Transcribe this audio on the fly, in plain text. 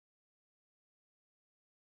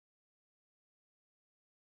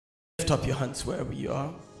Lift up your hands wherever you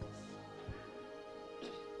are.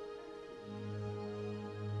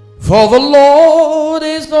 For the Lord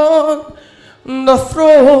is on the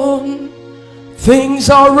throne. Things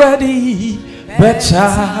are ready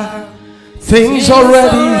better. Things are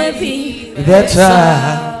ready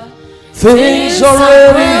better. Things are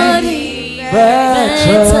ready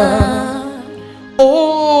better.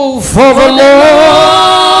 Oh, for the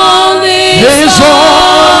Lord is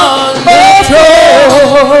on the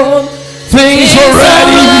throne. Things are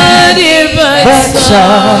ready better.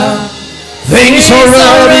 Things are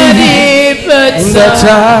ready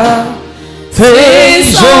better.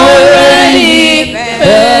 Things are ready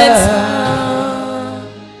better.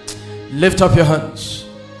 Lift up your hands.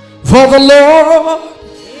 For the Lord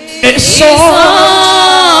is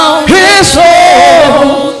on His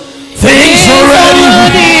own. Things are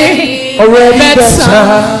ready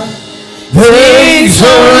better. Things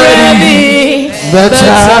are ready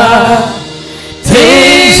better.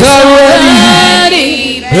 Things are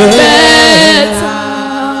ready better.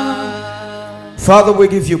 Father, we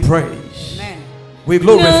give you praise. Amen. We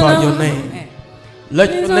glorify your name.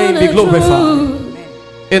 Let your name be glorified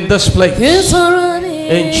in this place.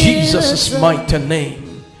 In Jesus' mighty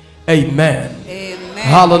name. Amen. Amen.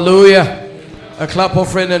 Hallelujah. A clap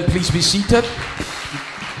offering and please be seated.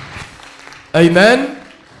 Amen.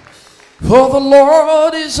 For the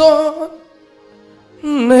Lord is on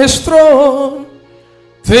His throne.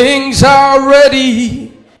 Things are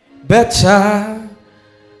ready better.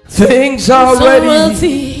 Things are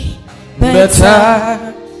ready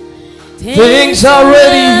better. Things are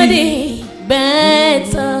ready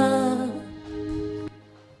better.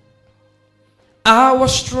 Our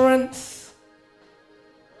strength,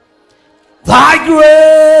 thy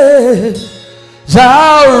grace,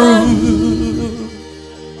 our rule,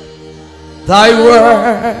 thy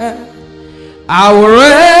word, our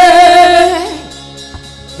end,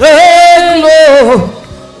 the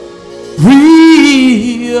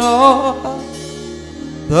glory of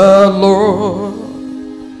the Lord,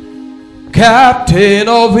 Captain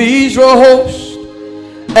of Israel host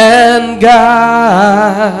and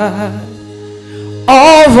God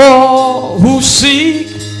of all who seek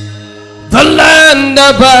the land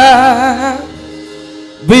above.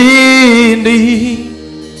 Beneath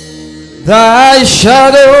thy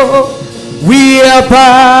shadow we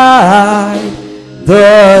abide,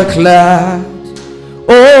 the clouds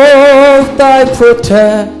of thy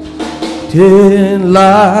protecting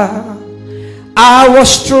love. Our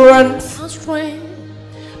strength,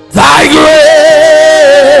 thy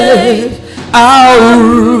grace, our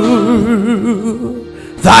rule,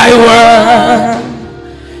 thy word,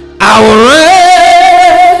 our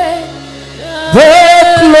reign, the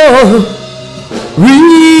glory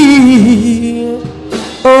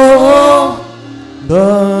of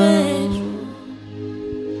the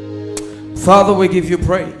Father, we give you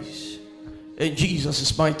praise in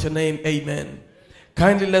Jesus' mighty name. Amen.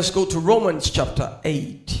 Kindly let's go to Romans chapter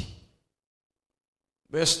 8.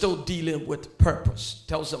 We're still dealing with purpose.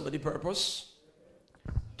 Tell somebody purpose.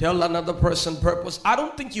 Tell another person purpose. I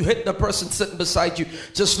don't think you hit the person sitting beside you.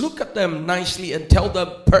 Just look at them nicely and tell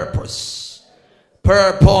them purpose.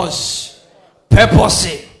 Purpose.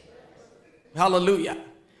 Purposing. Hallelujah.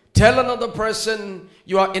 Tell another person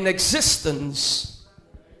you are in existence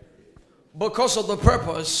because of the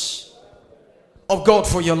purpose of God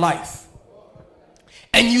for your life.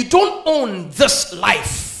 And you don't own this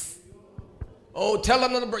life. Oh, tell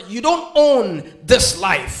another person, you don't own this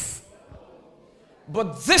life.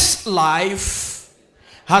 But this life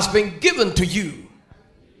has been given to you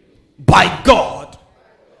by God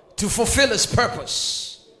to fulfill His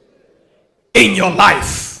purpose in your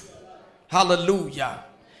life. Hallelujah.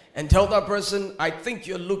 And tell that person, I think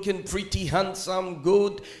you're looking pretty handsome,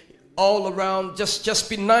 good, all around. Just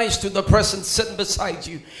be nice to the person sitting beside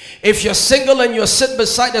you. If you're single and you're sitting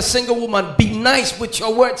beside a single woman, be nice with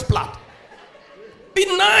your words, blood. Be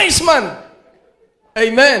nice, man.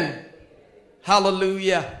 Amen.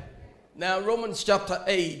 Hallelujah. Now Romans chapter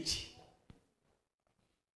 8.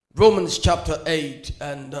 Romans chapter 8,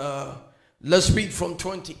 and let's read from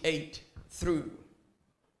 28 through.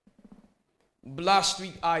 Last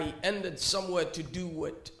week I ended somewhere to do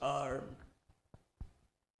with our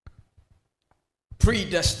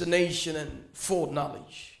predestination and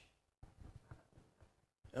foreknowledge.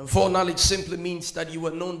 And foreknowledge simply means that you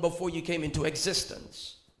were known before you came into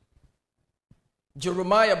existence.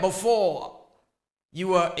 Jeremiah, before you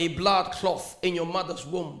were a blood cloth in your mother's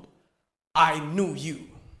womb, I knew you.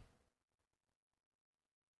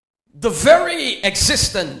 The very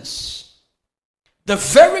existence the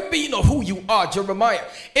very being of who you are, Jeremiah,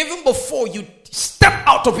 even before you step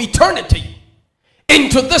out of eternity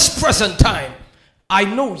into this present time, I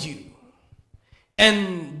know you.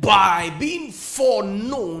 And by being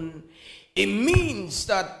foreknown, it means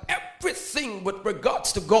that everything with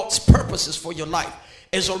regards to God's purposes for your life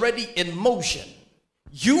is already in motion.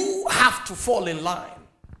 You have to fall in line.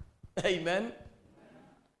 Amen.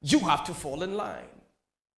 You have to fall in line.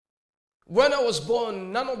 When I was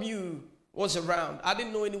born, none of you was around. I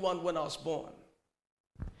didn't know anyone when I was born.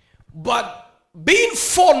 But being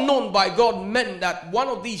foreknown by God meant that one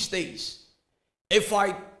of these days, if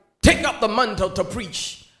I take up the mantle to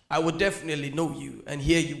preach, I would definitely know you. And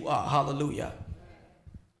here you are. Hallelujah.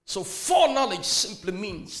 So foreknowledge simply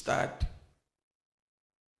means that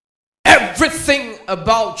everything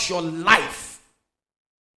about your life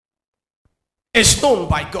is known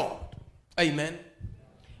by God. Amen.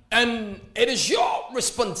 And it is your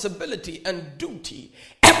responsibility and duty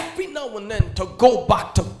every now and then to go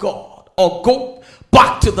back to God or go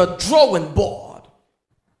back to the drawing board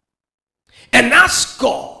and ask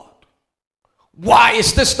God, why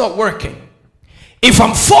is this not working? If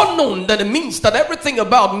I'm foreknown, then it means that everything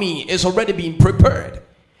about me is already being prepared.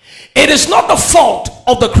 It is not the fault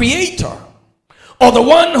of the Creator or the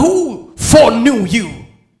one who foreknew you.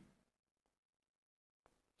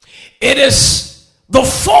 It is the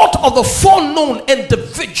fault of the foreknown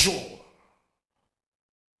individual.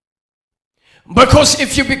 Because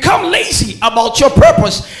if you become lazy about your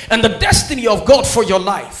purpose and the destiny of God for your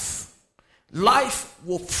life, life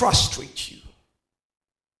will frustrate you.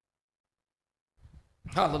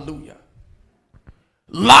 Hallelujah.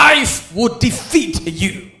 Life will defeat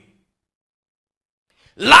you.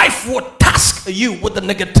 Life will task you with the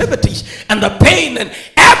negativities and the pain and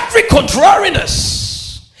every contrariness.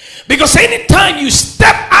 Because anytime you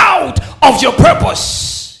step out of your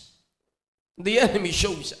purpose, the enemy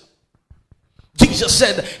shows up. Jesus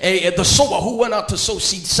said, the sower who went out to sow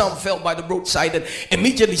seed, some fell by the roadside, and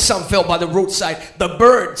immediately some fell by the roadside. The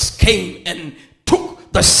birds came and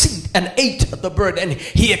took the seed and ate the bird. And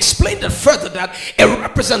he explained it further that it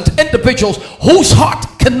represents individuals whose heart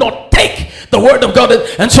cannot take the word of God.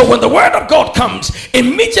 And so when the word of God comes,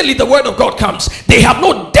 immediately the word of God comes, they have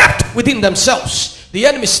no depth within themselves. The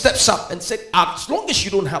enemy steps up and said, as long as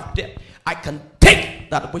you don't have depth, I can take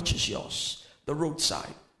that which is yours, the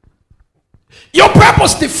roadside. Your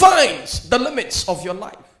purpose defines the limits of your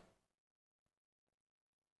life.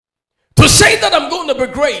 To say that I'm going to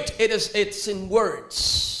be great, it's in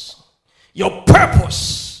words. Your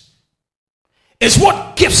purpose is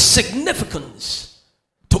what gives significance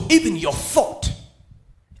to even your thought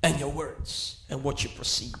and your words and what you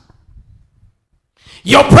perceive.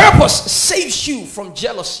 Your purpose saves you from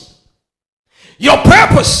jealousy. Your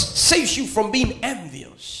purpose saves you from being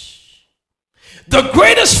envious. The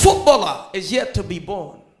greatest footballer is yet to be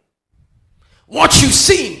born. What you've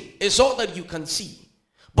seen is all that you can see.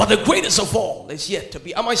 But the greatest of all is yet to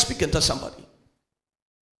be. Am I speaking to somebody?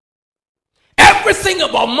 Everything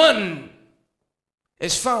about man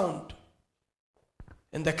is found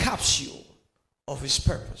in the capsule of his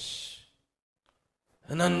purpose.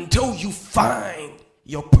 And until you find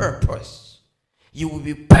your purpose, you will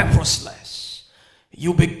be purposeless.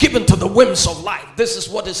 You'll be given to the whims of life. This is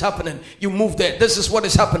what is happening. You move there. This is what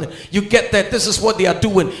is happening. You get there. This is what they are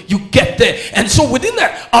doing. You get there. And so within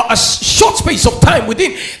a short space of time,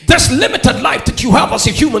 within this limited life that you have as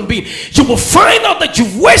a human being, you will find out that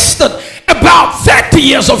you've wasted about 30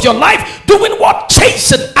 years of your life doing what?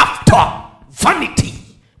 Chasing after vanity,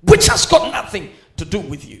 which has got nothing to do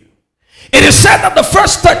with you. It is said that the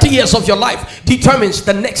first 30 years of your life determines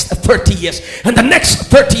the next 30 years. And the next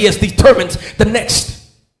 30 years determines the next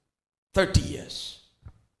 30 years.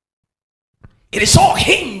 It is all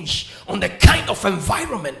hinged on the kind of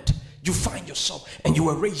environment you find yourself and you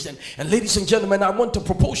were raised in. And ladies and gentlemen, I want to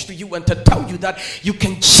propose to you and to tell you that you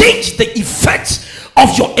can change the effects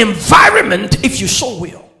of your environment if you so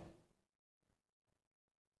will.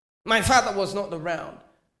 My father was not around.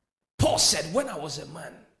 Paul said, when I was a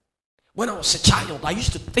man, when I was a child, I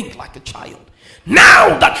used to think like a child.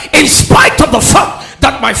 Now that in spite of the fact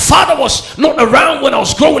that my father was not around when I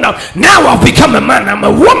was growing up, now I've become a man, I'm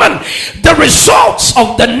a woman. The results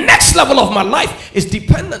of the next level of my life is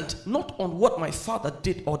dependent not on what my father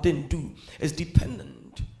did or didn't do. It's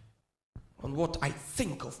dependent on what I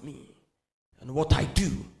think of me and what I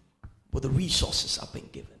do with the resources I've been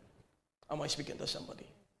given. Am I speaking to somebody?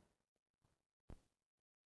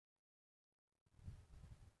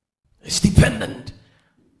 It's dependent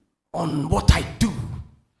on what I do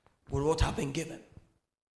with what I've been given.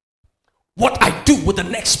 What I do with the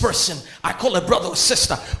next person I call a brother or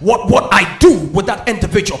sister. What I do with that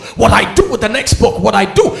individual. What I do with the next book. What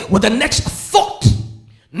I do with the next thought.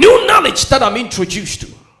 New knowledge that I'm introduced to.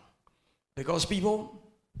 Because people,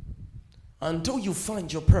 until you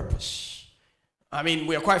find your purpose. I mean,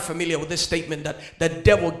 we are quite familiar with this statement that the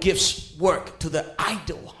devil gives work to the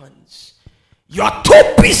idle hands. You are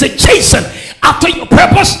too busy chasing after your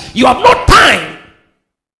purpose. You have no time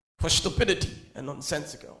for stupidity and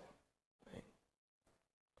nonsensical.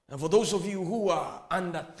 And for those of you who are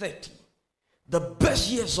under 30, the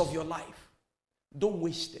best years of your life, don't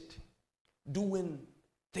waste it doing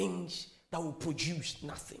things that will produce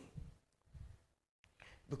nothing.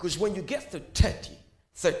 Because when you get to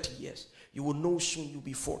 30 years, you will know soon you'll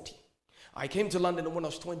be 40. I came to London when I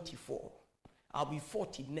was 24. I'll be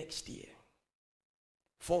 40 next year.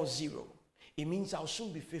 40. It means I'll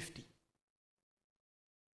soon be 50.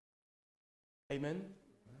 Amen?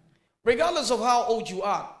 Regardless of how old you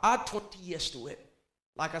are, add 20 years to it.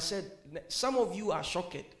 Like I said, some of you are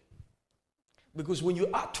shocked. Because when you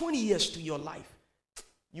add 20 years to your life,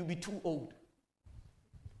 you'll be too old.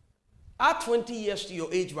 Add 20 years to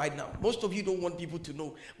your age right now. Most of you don't want people to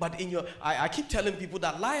know. But I keep telling people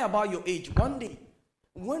that lie about your age. One day,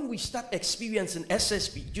 when we start experiencing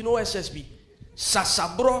SSB, do you know SSB?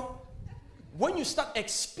 Sasabro. When you start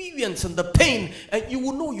experiencing the pain, and you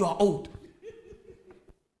will know you are old.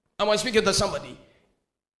 Am I speaking to somebody?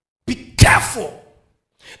 Be careful.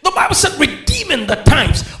 The Bible said redeeming the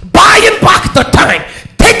times, buying back the time,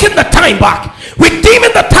 taking the time back,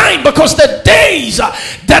 redeeming the time, because the days,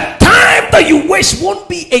 the time that you waste won't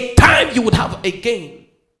be a time you would have again.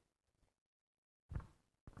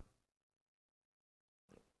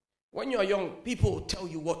 When you're young, people tell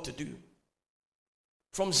you what to do.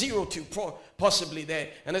 From 0 to possibly there.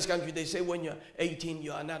 In this country, they say when you're 18,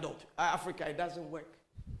 you're an adult. Africa, it doesn't work.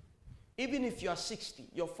 Even if you are 60,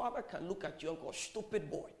 your father can look at you and go,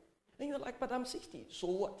 stupid boy. And you're like, but I'm 60. So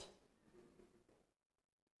what?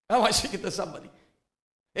 How am I speaking to somebody?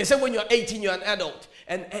 They say when you're 18, you're an adult.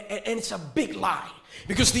 And it's a big lie.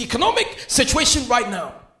 Because the economic situation right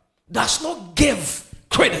now does not give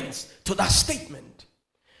credence to that statement.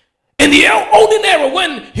 In the olden era,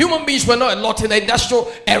 when human beings were not a lot, in the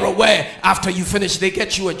industrial era where after you finish, they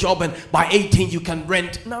get you a job and by 18 you can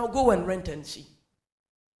rent. Now go and rent and see.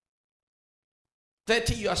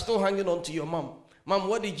 30, you are still hanging on to your mom. Mom,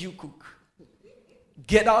 what did you cook?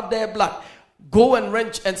 Get out there, blood. Go and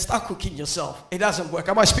rent and start cooking yourself. It doesn't work.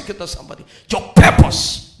 Am I speaking to somebody? Your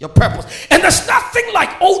purpose. Your purpose. And there's nothing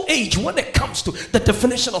like old age when it comes to the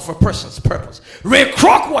definition of a person's purpose. Ray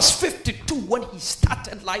Kroc was 52 when he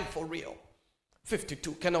started life for real.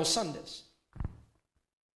 52. Colonel Sanders.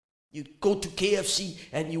 You go to KFC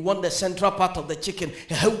and you want the central part of the chicken.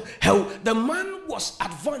 Hell, the man was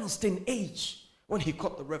advanced in age when he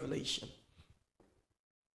caught the revelation.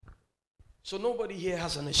 So nobody here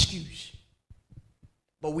has an excuse.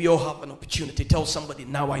 But we all have an opportunity. Tell somebody,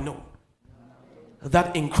 now I know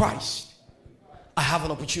that in Christ I have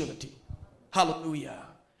an opportunity. Hallelujah.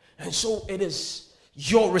 And so it is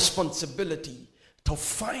your responsibility to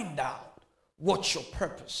find out what your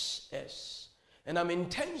purpose is. And I'm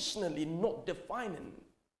intentionally not defining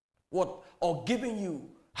what or giving you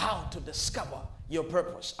how to discover your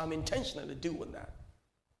purpose. I'm intentionally doing that.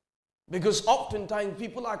 Because oftentimes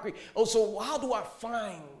people are asking, oh, so how do I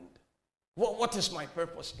find what is my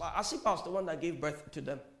purpose? I see Pastor one that gave birth to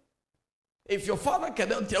them. If your father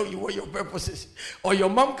cannot tell you what your purpose is, or your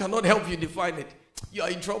mom cannot help you define it, you are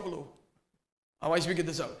in trouble. Am I speaking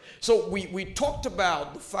this out? So we talked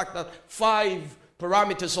about the fact that 5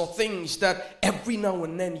 parameters or things that every now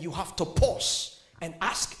and then you have to pause and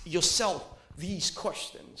ask yourself these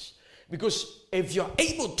questions. Because if you're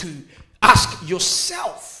able to ask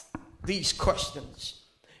yourself these questions,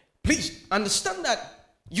 please understand that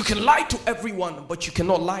you can lie to everyone, but you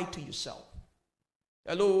cannot lie to yourself.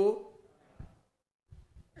 Hello?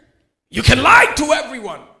 You can lie to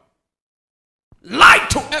everyone. Lie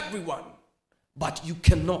to everyone, but you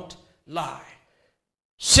cannot lie.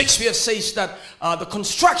 Shakespeare says that the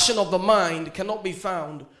construction of the mind cannot be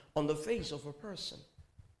found on the face of a person.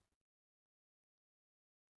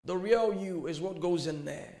 The real you is what goes in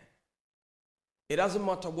there. It doesn't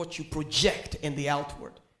matter what you project in the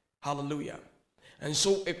outward. Hallelujah. And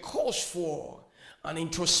so it calls for an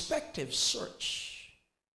introspective search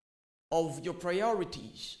of your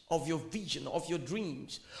priorities, of your vision, of your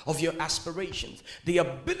dreams, of your aspirations. The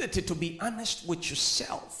ability to be honest with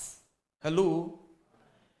yourself. Hello?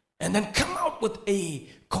 And then come out with a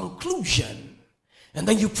conclusion. And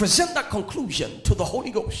then you present that conclusion to the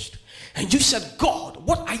Holy Ghost. And you said, God,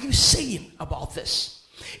 what are you saying about this?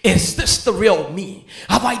 Is this the real me?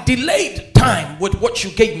 Have I delayed time with what you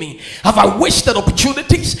gave me? Have I wasted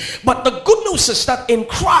opportunities? But the good news is that in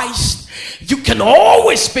Christ, you can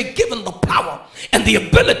always be given the power and the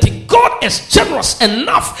ability. God is generous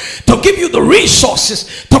enough to give you the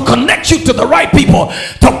resources to connect you to the right people,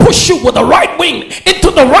 to push you with the right wing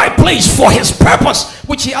into the right place for his purpose,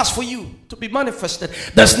 which he has for you to be manifested.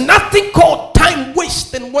 There's nothing called time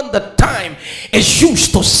wasting when the time is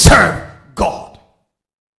used to serve God.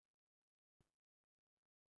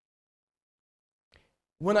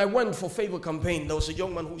 When I went for favor campaign, there was a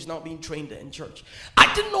young man who's now being trained in church.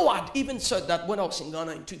 I didn't know I'd even said that when I was in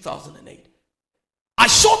Ghana in 2008. I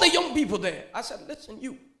saw the young people there. I said, listen,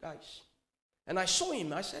 you guys. And I saw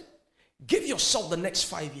him. I said, give yourself the next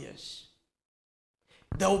 5 years.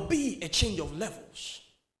 There will be a change of levels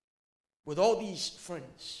with all these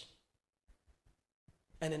friends.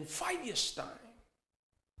 And in 5 years' time,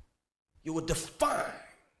 you will define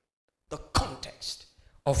the context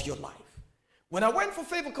of your life. When I went for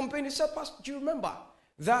favor campaign, he said, Pastor, do you remember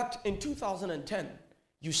that in 2010,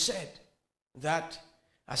 you said that?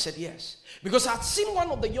 I said, yes. Because I'd seen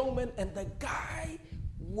one of the young men and the guy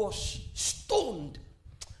was stoned.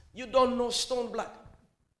 You don't know stone blood.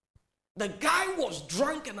 The guy was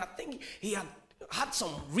drunk and I think he had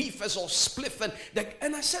some reefers or spliff.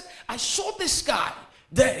 And I said, I saw this guy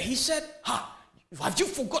there. He said, have you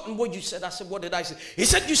forgotten what you said? I said, what did I say? He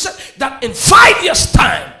said, you said that in 5 years'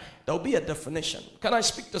 time, there will be a definition. Can I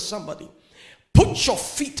speak to somebody? Put your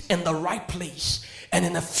feet in the right place, and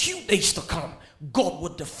in a few days to come, God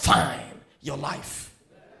will define your life.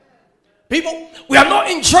 People, we are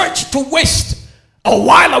not in church to waste a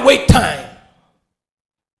while away time.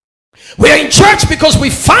 We are in church because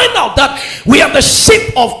we find out that we are the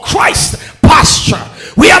sheep of Christ's pasture.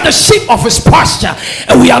 We are the sheep of his pasture,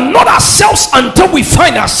 and we are not ourselves until we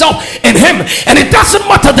find ourselves in him. And it doesn't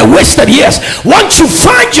matter the wasted years. Once you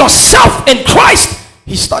find yourself in Christ,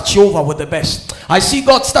 he starts you over with the best. I see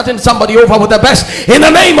God starting somebody over with the best in the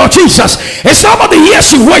name of Jesus. It's not about the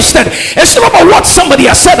years you wasted. It's not about what somebody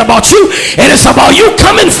has said about you. It is about you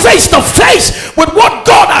coming face to face with what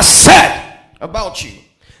God has said about you.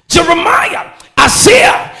 Jeremiah,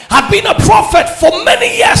 Isaiah had been a prophet for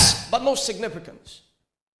many years, but no significance.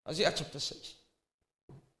 Isaiah chapter 6.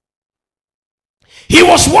 He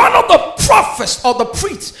was one of the prophets or the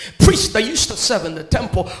priests that used to serve in the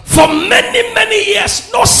temple for many, many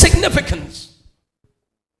years. No significance.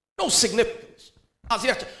 No significance.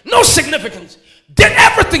 Isaiah, no significance. Did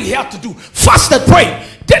everything he had to do. Fasted, prayed.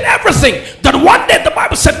 Did everything. That one day the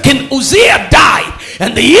Bible said King Uzziah died.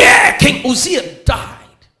 And the year King Uzziah died,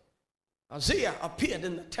 Isaiah appeared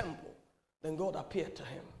in the temple. Then God appeared to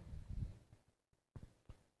him.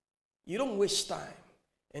 You don't waste time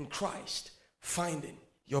in Christ finding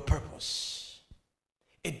your purpose.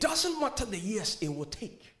 It doesn't matter the years it will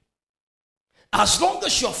take. As long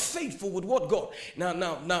as you're faithful with what God.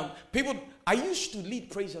 Now, people, I used to lead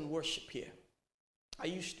praise and worship here. I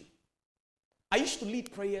used to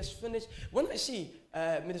lead prayers, finish. When I see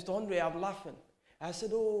Minister Andre, I'm laughing. I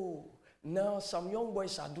said, oh, now some young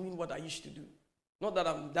boys are doing what I used to do. Not that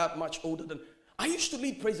I'm that much older than. I used to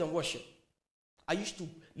lead praise and worship. I used to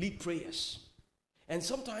lead prayers. And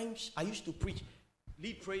sometimes I used to preach,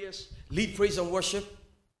 lead prayers, lead praise and worship,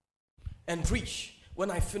 and preach. When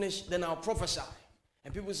I finish, then I'll prophesy.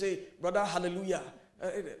 And people say, brother, hallelujah.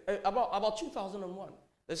 About 2001,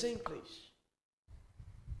 the same place.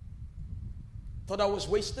 Thought I was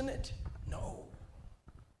wasting it? No,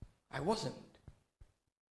 I wasn't.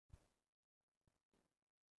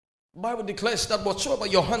 The Bible declares that whatsoever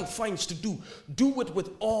your hand finds to do, do it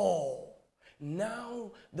with all.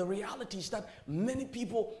 Now, the reality is that many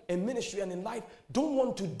people in ministry and in life don't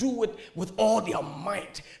want to do it with all their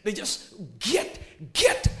might. They just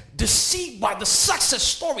get deceived by the success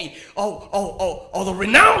story of the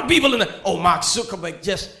renowned people. Mark Zuckerberg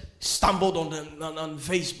just stumbled on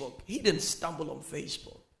Facebook. He didn't stumble on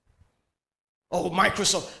Facebook.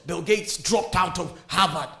 Microsoft, Bill Gates dropped out of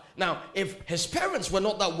Harvard. Now, if his parents were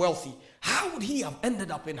not that wealthy, how would he have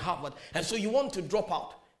ended up in Harvard? And so you want to drop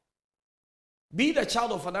out. Be the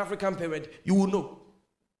child of an African parent, you will know.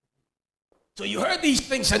 So you heard these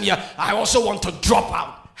things and I also want to drop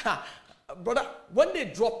out. Brother, when they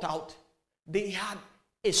dropped out, they had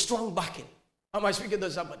a strong backing. Am I speaking to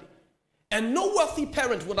somebody? And no wealthy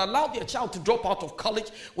parent would allow their child to drop out of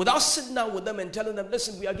college without sitting down with them and telling them,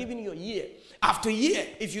 listen, we are giving you a year. After a year,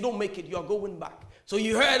 if you don't make it, you are going back. So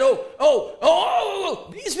you heard,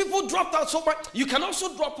 these people dropped out so much. You can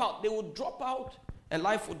also drop out. They will drop out and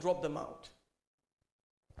life will drop them out.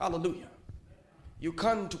 Hallelujah. You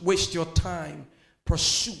can't waste your time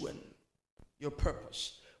pursuing your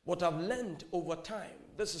purpose. What I've learned over time,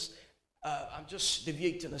 this is, I'm just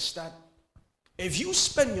deviating a step. If you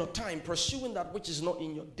spend your time pursuing that which is not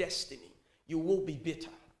in your destiny, you will be bitter.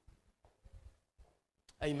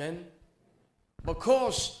 Amen.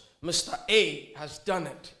 Because Mr. A has done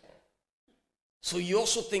it, so you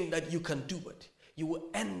also think that you can do it, you will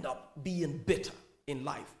end up being bitter in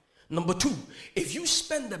life. Number two, if you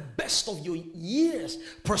spend the best of your years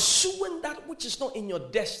pursuing that which is not in your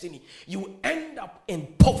destiny, you will end up in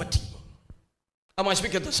poverty. Am I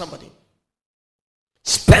speaking to somebody?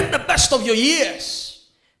 Spend the best of your years,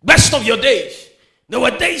 best of your days. There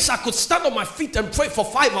were days I could stand on my feet and pray for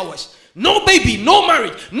 5 hours. No baby, no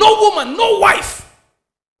marriage, no woman, no wife.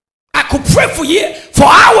 I could pray for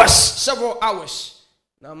hours, several hours.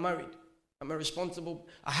 Now I'm married. I'm a responsible.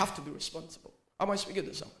 I have to be responsible. Am I speaking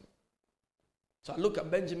to somebody? So I look at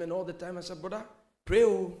Benjamin all the time. I said, brother, pray,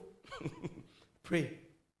 oh. Pray.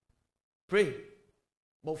 Pray.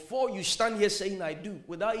 Before you stand here saying I do,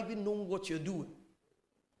 without even knowing what you're doing.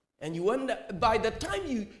 And you end up, by the time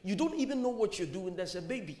you don't even know what you're doing, there's a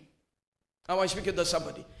baby. Am I speaking to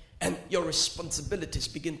somebody? And your responsibilities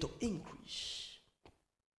begin to increase.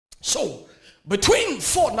 So, between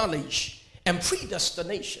foreknowledge and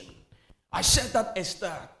predestination, I said that is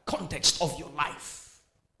the context of your life.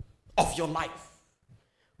 Of your life.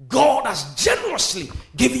 God has generously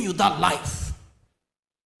given you that life.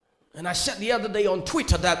 And I said the other day on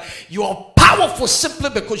Twitter that you are powerful simply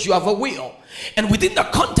because you have a will. And within the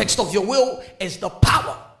context of your will is the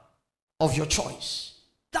power of your choice.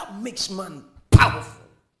 That makes man powerful.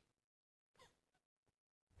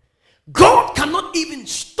 God cannot even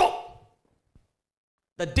stop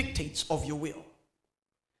the dictates of your will.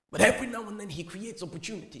 But every now and then he creates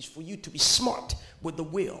opportunities for you to be smart with the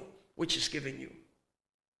will which is given you.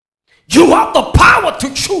 You have the power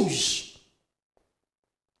to choose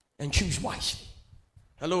and choose wisely.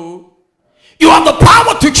 Hello? You have the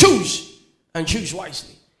power to choose and choose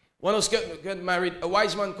wisely. When I was getting married, a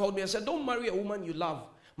wise man called me and said, don't marry a woman you love.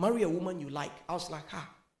 Marry a woman you like. I was like,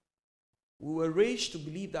 we were raised to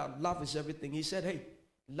believe that love is everything. He said, hey,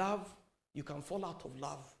 love, you can fall out of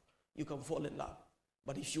love. You can fall in love.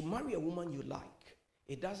 But if you marry a woman you like,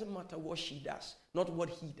 it doesn't matter what she does, not what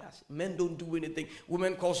he does. Men don't do anything.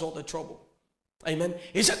 Women cause all the trouble. Amen.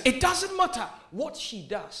 He said, it doesn't matter what she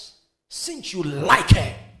does. Since you like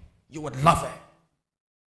her, you would love her.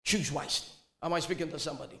 Choose wisely. Am I speaking to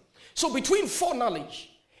somebody? So between foreknowledge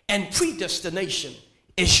and predestination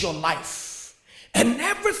is your life. And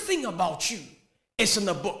everything about you is in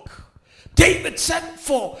the book. David said,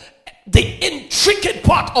 for the intricate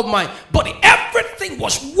part of my body, everything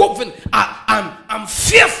was woven. I'm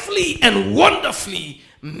fearfully and wonderfully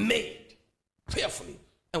made. Fearfully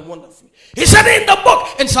and wonderfully. He said in the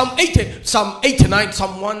book, in Psalm 89,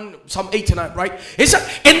 Psalm 89, right? He said,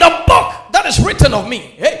 in the book that is written of me.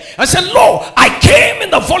 Hey, I said, lo, I came in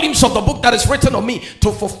the volumes of the book that is written of me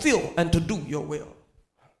to fulfill and to do your will.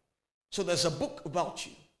 So there's a book about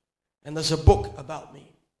you, and there's a book about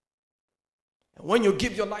me. And when you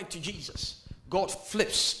give your life to Jesus, God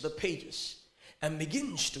flips the pages and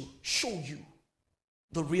begins to show you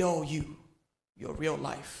the real you, your real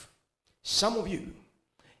life. Some of you,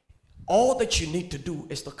 all that you need to do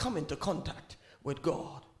is to come into contact with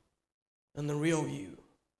God, and the real you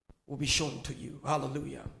will be shown to you.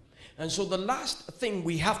 Hallelujah. And so the last thing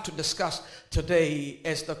we have to discuss today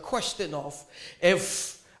is the question of,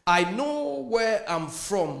 if I know where I'm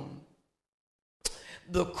from,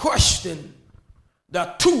 the question, there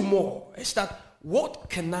are two more, is that what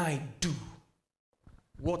can I do?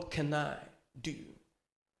 What can I do?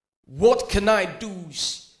 What can I do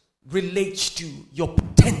relates to your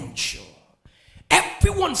potential.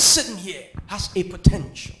 Everyone sitting here has a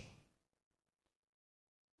potential.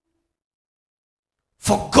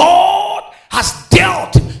 For God has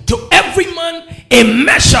dealt to every man a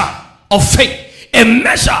measure of faith, a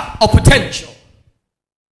measure of potential.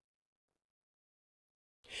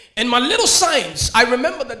 In my little science, I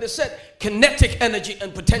remember that they said kinetic energy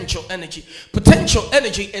and potential energy. Potential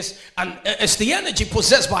energy is the energy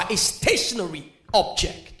possessed by a stationary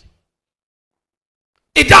object.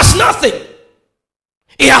 It does nothing.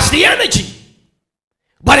 It has the energy,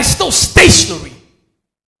 but it's still stationary.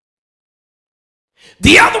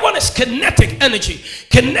 The other one is kinetic energy.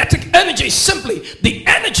 Kinetic energy is simply the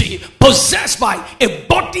energy possessed by a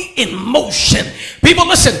body in motion. People,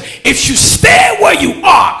 listen, if you stay where you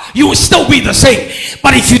are, you will still be the same.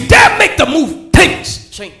 But if you dare make the move, things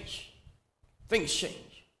change. Things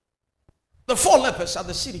change. The 4 lepers at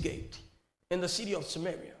the city gate in the city of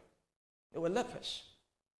Samaria, they were lepers.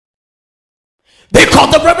 They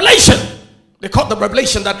caught the revelation. They caught the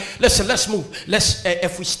revelation that, listen, let's move.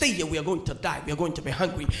 If we stay here, we are going to die. We are going to be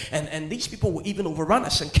hungry. And these people will even overrun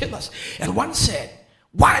us and kill us. And one said,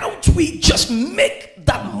 why don't we just make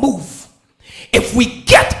that move? If we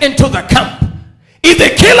get into the camp, if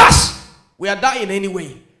they kill us, we are dying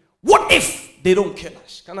anyway. What if they don't kill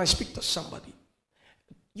us? Can I speak to somebody?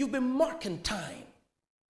 You've been marking time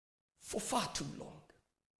for far too long.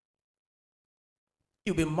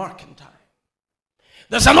 You've been marking time.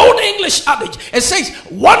 There's an old English adage. It says,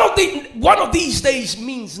 one of these days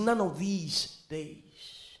means none of these days.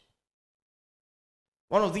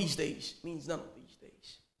 One of these days means none of these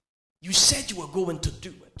days. You said you were going to do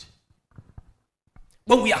it.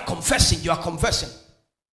 When we are confessing, you are confessing.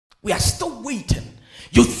 We are still waiting.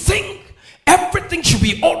 You think everything should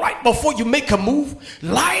be all right before you make a move.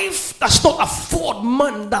 Life does not afford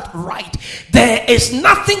man that right. There is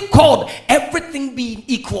nothing called everything being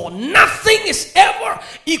equal. Nothing is ever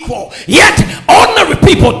equal. Yet ordinary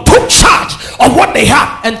people took charge of what they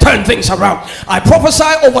had and turned things around. I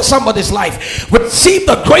prophesy over somebody's life. Receive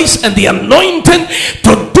the grace and the anointing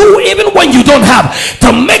to do even when you don't have,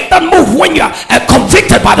 to make that move when you are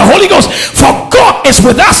convicted by the Holy Ghost. For God is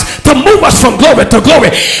with us to move us from glory to glory.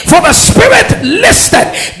 For the Spirit listed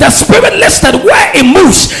where it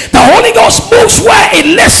moves. The Holy Ghost moves where it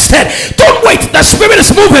listed. Don't wait. The Spirit is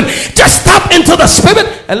moving. Just tap into the Spirit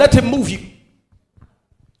and let Him move you.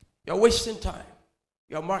 You're wasting time.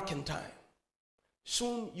 You're marking time.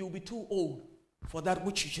 Soon you'll be too old for that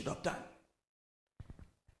which you should have done.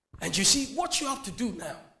 And you see what you have to do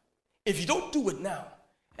now. If you don't do it now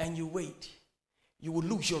and you wait, you will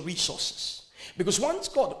lose your resources. Because once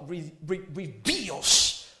God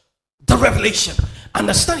reveals the revelation,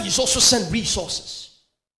 understand He's also sent resources.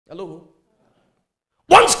 Hello?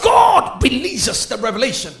 Once God releases the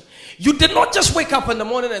revelation, you did not just wake up in the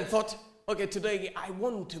morning and thought, okay, today I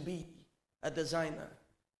want to be a designer.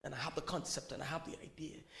 And I have the concept and I have the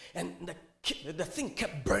idea. And the thing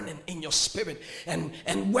kept burning in your spirit. And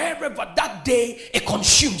wherever that day it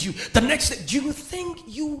consumed you, the next day, do you think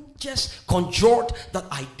you just conjured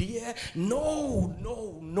that idea? No.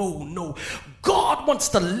 God wants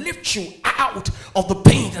to lift you out of the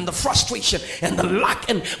pain and the frustration and the lack.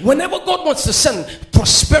 And whenever God wants to send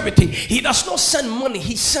prosperity, He does not send money.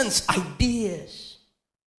 He sends ideas.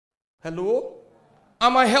 Hello?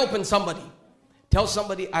 Am I helping somebody? Tell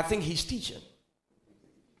somebody, I think He's teaching.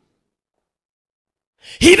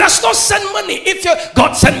 He does not send money. If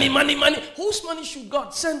God send me money, whose money should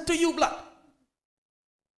God send to you, blood?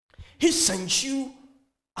 He sends you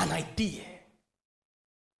an idea.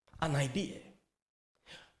 An idea.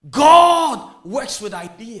 God works with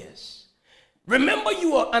ideas. Remember,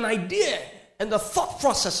 you are an idea and the thought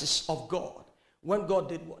processes of God. When God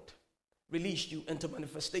did what? Released you into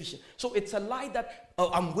manifestation. So it's a lie that,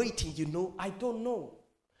 oh, I'm waiting, I don't know.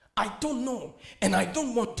 And I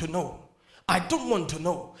don't want to know. I don't want to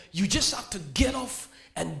know. You just have to get off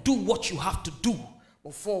and do what you have to do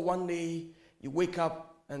before one day you wake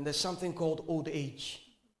up and there's something called old age.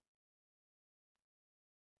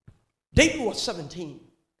 David was 17.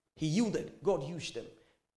 He yielded. God used him.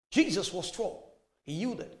 Jesus was 12. He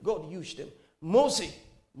yielded. God used him.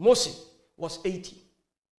 Moses was 80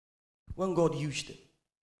 when God used him.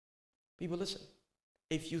 People, listen.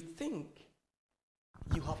 If you think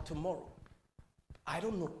you have tomorrow, I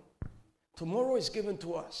don't know. Tomorrow is given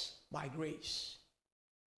to us by grace.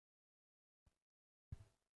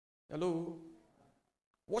 Hello?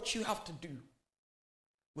 What you have to do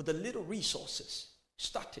with the little resources,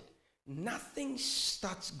 start it. Nothing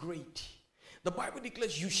starts great. The Bible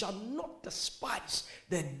declares you shall not despise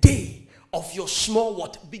the day of your small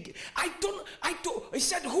what? Big. It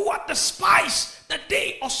said, who are despised the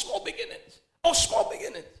day of small beginnings? Or small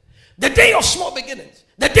beginnings. The day of small beginnings.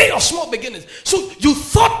 The day of small beginnings. So you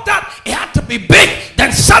thought that it had to be big.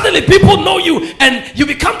 Then suddenly people know you and you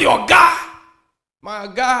become the Oga. My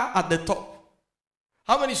Oga at the top.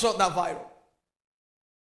 How many saw that viral?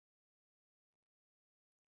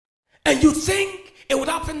 And you think it would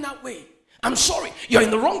happen that way. I'm sorry, you're in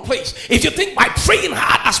the wrong place. If you think by praying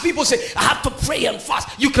hard, as people say, I have to pray and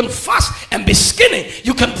fast. You can fast and be skinny.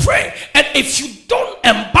 You can pray. And if you don't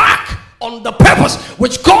embark on the purpose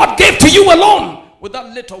which God gave to you alone, with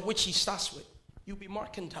that little which He starts with, you'll be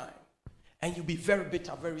marking time. And you'll be very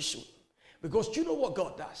bitter very soon. Because do you know what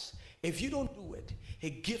God does? If you don't do it, He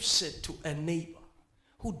gives it to a neighbor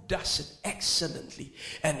who does it excellently,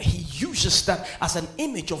 and He uses that as an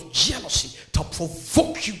image of jealousy to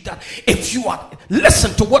provoke you, that if you are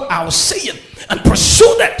listen to what I was saying and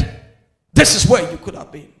pursue that, this is where you could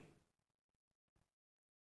have been.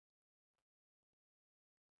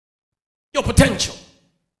 Your potential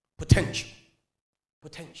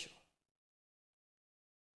Potential.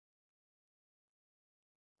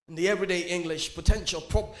 In the everyday English, potential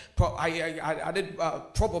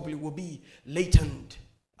probably will be latent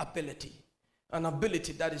ability, an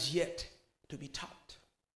ability that is yet to be tapped.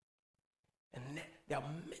 And there are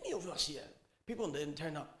many of us here, people didn't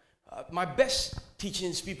turn up. My best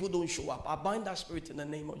teachings, people don't show up. I bind that spirit in the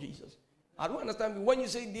name of Jesus. I don't understand when you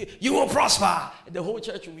say you will prosper, the whole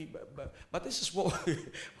church will be. But this is what.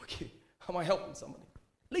 Okay, am I helping somebody?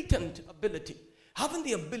 Latent ability, having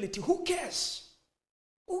the ability. Who cares?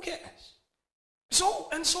 Who cares? So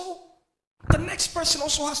the next person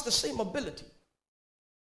also has the same ability.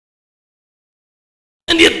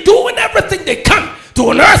 And they're doing everything they can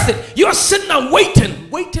to unearth it. You're sitting and waiting.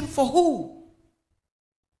 Waiting for who?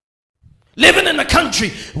 Living in a country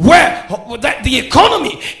where the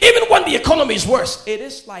economy, even when the economy is worse, it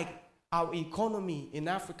is like our economy in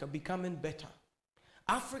Africa becoming better.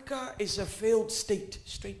 Africa is a failed state,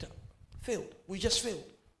 straight up. Failed. We just failed.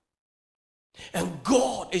 And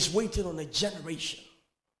God is waiting on a generation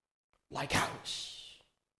like ours.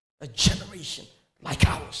 A generation like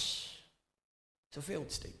ours. It's a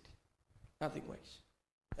failed state. Nothing works.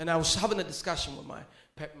 And I was having a discussion with my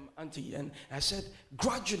auntie, and I said,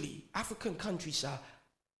 gradually, African countries are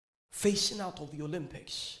phasing out of the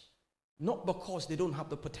Olympics. Not because they don't have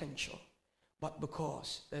the potential, but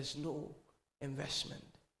because there's no investment.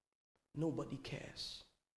 Nobody cares.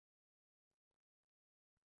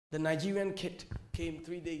 The Nigerian kid came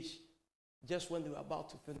 3 days just when they were about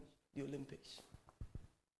to finish the Olympics.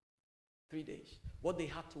 3 days. What they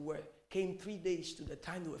had to wear came 3 days to the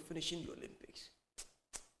time they were finishing the Olympics.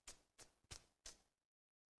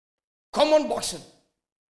 Common boxing,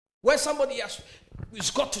 where somebody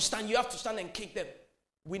has got to stand, you have to stand and kick them.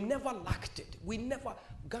 We never lacked it.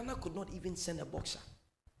 Ghana could not even send a boxer.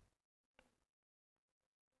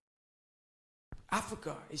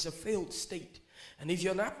 Africa is a failed state. And if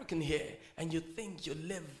you're an African here and you think you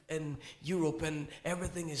live in Europe and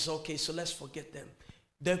everything is okay, so let's forget them.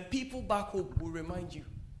 The people back home will remind you.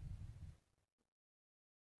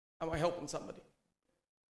 Am I helping somebody?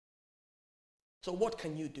 So what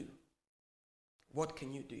can you do? What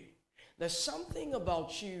can you do? There's something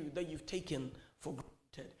about you that you've taken for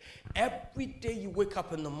granted. Every day you wake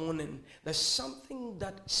up in the morning, there's something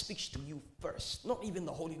that speaks to you first. Not even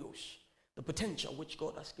the Holy Ghost. The potential which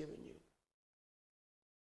God has given you.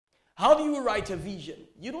 How do you write a vision?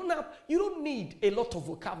 You don't need a lot of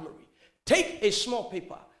vocabulary. Take a small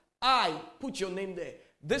paper. Put your name there.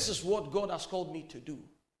 This is what God has called me to do.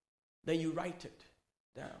 Then you write it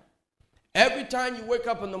down. Every time you wake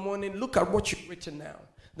up in the morning, look at what you've written down.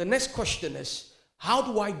 The next question is, how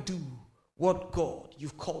do I do what God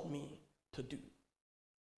you've called me to do?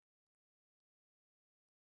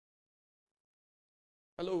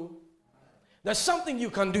 Hello? There's something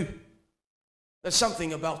you can do. There's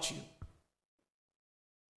something about you.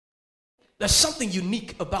 There's something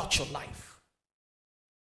unique about your life.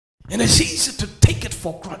 And it's easy to take it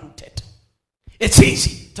for granted. It's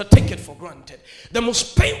easy to take it for granted. The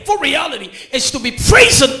most painful reality is to be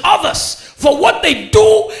praising others for what they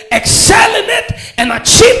do, excel in it, and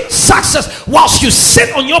achieve success whilst you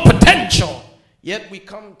sit on your potential. Yet we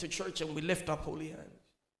come to church and we lift up holy hands.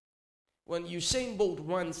 When Usain Bolt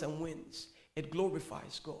runs and wins, it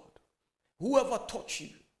glorifies God. Whoever taught you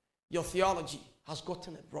your theology has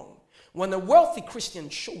gotten it wrong. When a wealthy Christian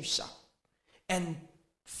shows up and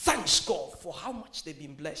thanks God for how much they've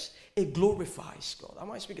been blessed, it glorifies God.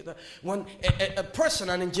 Am I speaking that? When a person,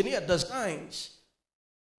 an engineer, designs,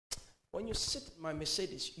 when you sit in my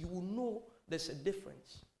Mercedes, you will know there's a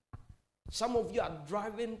difference. Some of you are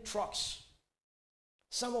driving trucks.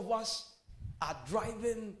 Some of us are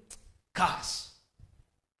driving cars.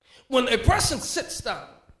 When a person sits down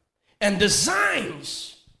and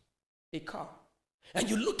designs a car, and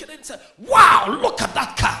you look at it and say, wow, look at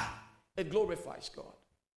that car, it glorifies God.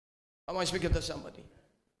 Am I speaking to somebody?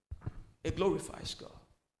 It glorifies God.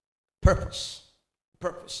 Purpose.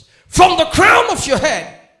 Purpose. From the crown of your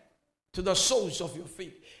head to the soles of your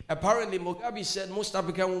feet. Apparently, Mugabe said most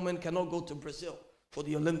African women cannot go to Brazil for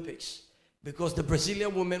the Olympics because the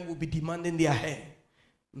Brazilian women will be demanding their hair.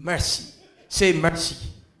 Mercy. Say mercy.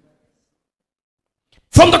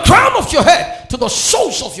 From the crown of your head to the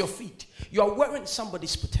soles of your feet, you are wearing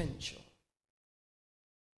somebody's potential.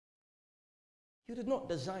 You did not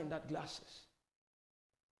design that glasses.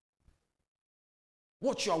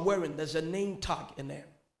 What you are wearing, there's a name tag in there.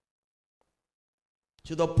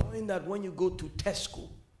 To the point that when you go to Tesco,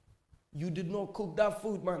 you did not cook that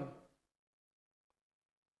food, man.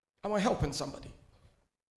 Am I helping somebody?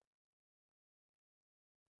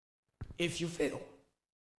 If you fail,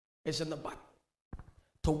 it's in the Bible.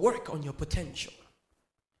 to work on your potential,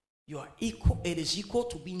 you are equal. It is equal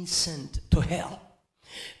to being sent to hell.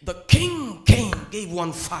 The king came, gave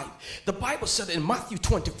one 5. The Bible said in Matthew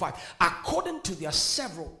 25, according to their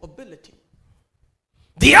several ability.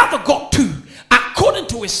 The other got 2 according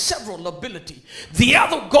to his several ability. The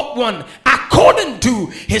other got 1 according to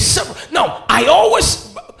his several. Now, I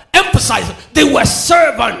always emphasize they were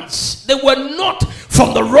servants. They were not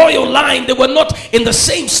from the royal line. They were not in the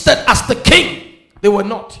same state as the king. They were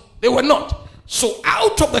not. They were not. So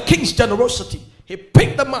out of the king's generosity, he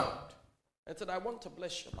picked them out and said, I want to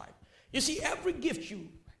bless your life. You see, every gift you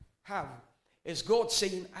have is God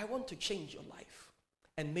saying, I want to change your life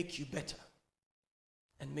and make you better.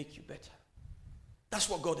 And make you better. That's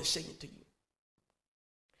what God is saying to you.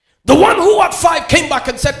 The one who had 5 came back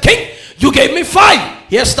and said, King, you gave me 5.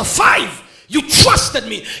 Here's the 5. You trusted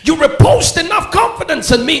me. You reposed enough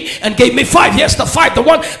confidence in me and gave me 5. Here's the 5. The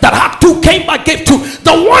one that had 2 came back, gave 2.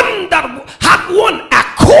 The one that had 1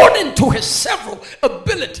 according to his several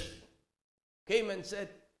ability came and said,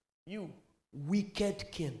 you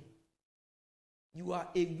wicked king. You are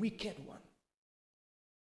a wicked one.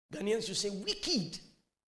 Ghanaians, you say wicked.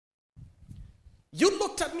 You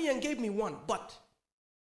looked at me and gave me 1, but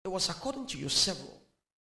it was according to your several.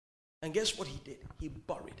 And guess what he did? He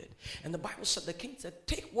buried it. And the Bible said, the king said,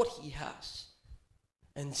 take what he has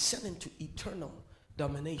and send him to eternal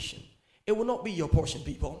domination. It will not be your portion,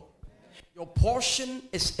 people. Your portion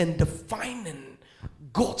is in defining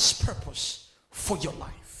God's purpose for your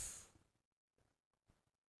life.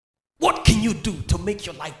 What can you do to make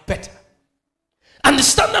your life better?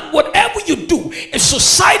 Understand that whatever you do, if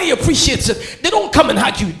society appreciates it, they don't come and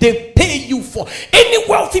hug you. They pay you for. Any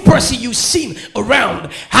wealthy person you've seen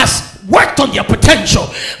around has worked on their potential,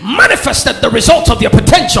 manifested the results of their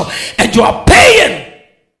potential, and you are paying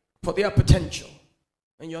for their potential.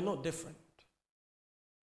 And you're not different.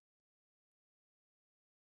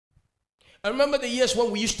 I remember the years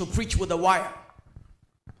when we used to preach with a wire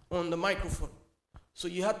on the microphone. So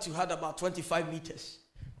you had to have about 25 meters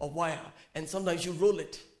of wire, and sometimes you roll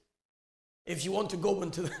it if you want to go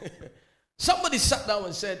into the somebody sat down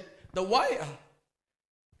and said the wire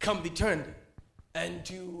can be turned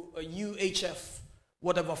into a UHF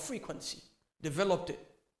whatever frequency, developed it,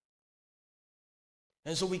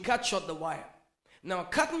 and so we cut short the wire. Now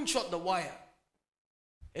cutting short the wire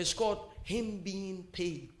is called him being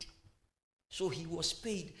paid. So he was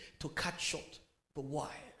paid to cut short the wire.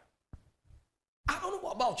 I don't know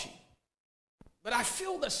about you, but I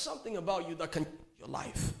feel there's something about you that can change your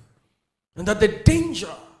life. And that the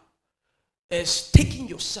danger is taking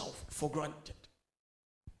yourself for granted.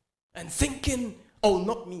 And thinking, oh,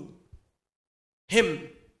 not me. Him,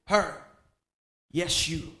 her. Yes,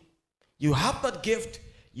 you. You have that gift.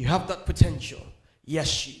 You have that potential.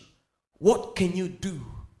 Yes, you. What can you do?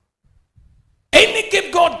 Any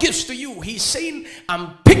gift God gives to you, he's saying,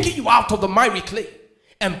 I'm picking you out of the miry clay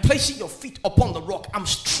and placing your feet upon the rock. I'm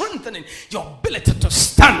strengthening your ability to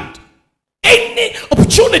stand. Any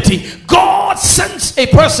opportunity God sends a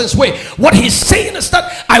person's way, what he's saying is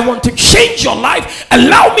that I want to change your life.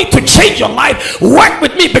 Allow me to change your life. Work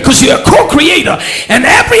with me because you're a co-creator. And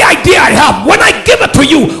every idea I have, when I give it to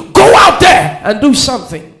you, go out there and do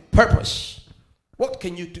something. Purpose. What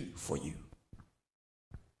can you do for you?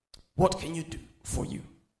 What can you do for you?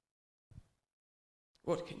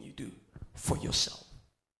 What can you do for yourself?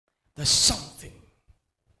 There's something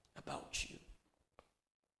about you.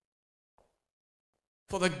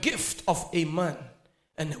 For the gift of a man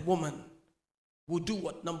and a woman will do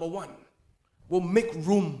what? Number one, will make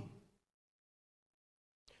room.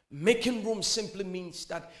 Making room simply means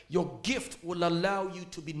that your gift will allow you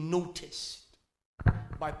to be noticed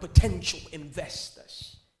by potential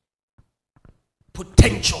investors,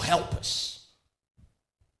 potential helpers,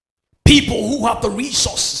 people who have the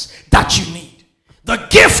resources that you need. The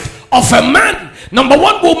gift of a man, number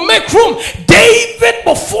one, will make room. David,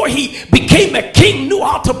 before he became a king, knew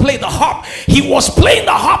how to play the harp. He was playing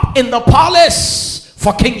the harp in the palace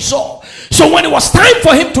for King Saul. So when it was time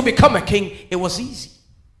for him to become a king, it was easy.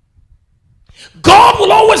 God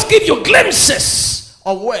will always give you glimpses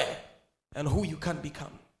of where and who you can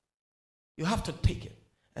become. You have to take it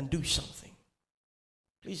and do something.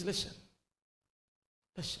 Please listen.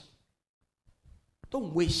 Listen.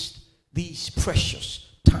 Don't waste these precious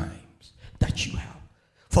times that you have.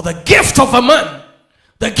 For the gift of a man,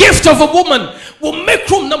 the gift of a woman will make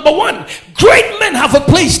room. Number one, great men have a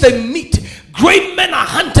place they meet. Great men are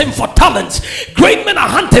hunting for talents. Great men are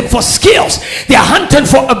hunting for skills. They are hunting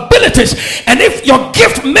for abilities. And if your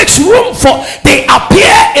gift makes room for, they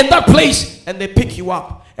appear in that place, place and they pick you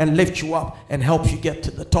up and lift you up and help you get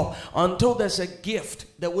to the top. Until there's a gift,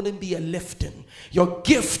 there wouldn't be a lifting. Your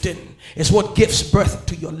gifting is what gives birth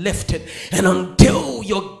to your lifting. And until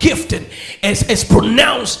your gifting is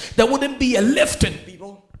pronounced, there wouldn't be a lifting,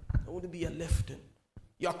 people. There wouldn't be a lifting.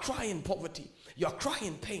 You're crying poverty. You're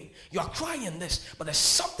crying pain. You're crying this. But there's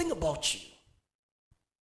something about you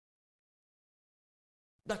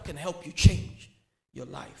that can help you change your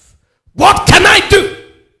life. What can I do?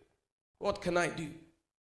 What can I do?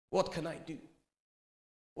 What can I do?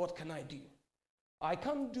 What can I do? I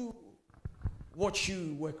can't do what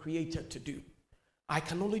you were created to do. I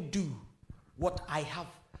can only do what I have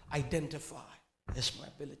identified as my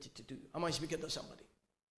ability to do. Am I speaking to somebody?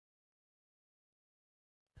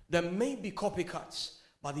 There may be copycats,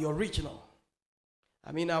 but the original.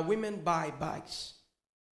 I mean, our women buy bags.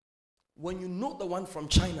 When you know the one from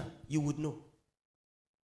China, you would know.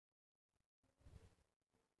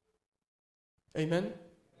 Amen?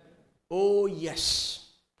 Oh,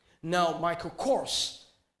 yes. Now, Michael Kors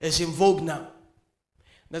is in vogue now.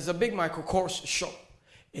 There's a big Michael Kors shop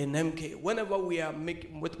in MK. Whenever we are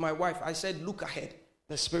making with my wife, I said, look ahead.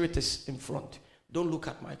 The Spirit is in front. Don't look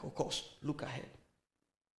at Michael Kors. Look ahead.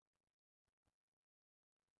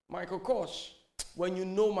 Michael Kors, when you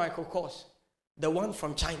know Michael Kors, the one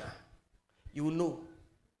from China, you will know.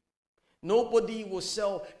 Nobody will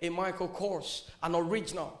sell a Michael Kors, an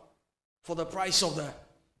original, for the price of the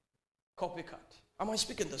copycat. Am I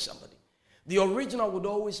speaking to somebody? The original would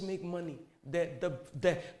always make money.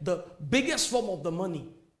 The biggest form of the money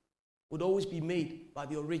would always be made by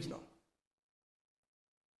the original.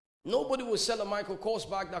 Nobody will sell a Michael Kors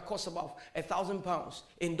bag that costs about £1,000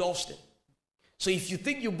 in Dalston. So if you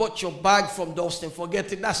think you bought your bag from Dalston,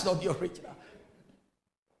 forget it. That's not the original.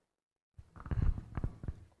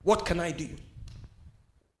 What can I do?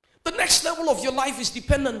 The next level of your life is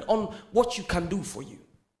dependent on what you can do for you.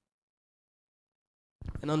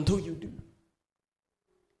 And until you do.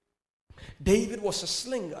 David was a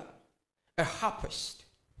slinger, a harpist,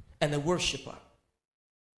 and a worshiper,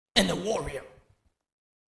 and a warrior.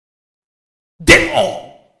 Did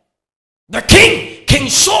all. The King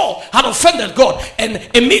Saul had offended God, and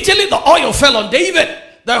immediately the oil fell on David.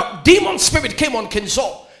 The demon spirit came on King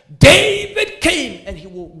Saul. David came and he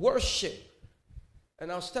will worship.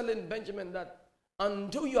 And I was telling Benjamin that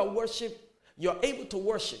until you are able to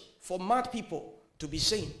worship for mad people to be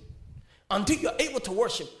sane, until you're able to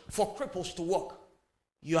worship for cripples to walk,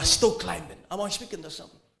 you are still climbing. Am I speaking to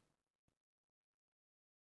something?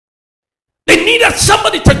 They needed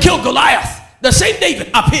somebody to kill Goliath. The same David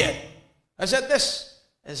appeared. I said, this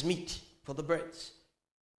is meat for the birds.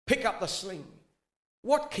 Pick up the sling.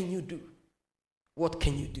 What can you do? What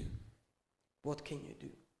can you do? What can you do?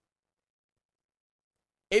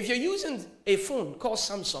 If you're using a phone called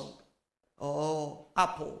Samsung or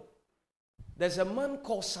Apple, there's a man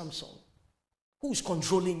called Samsung who's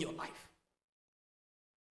controlling your life.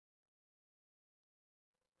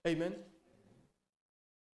 Amen.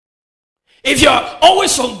 If you're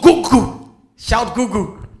always on Google, shout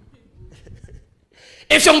Google.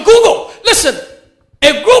 If you're on Google, listen,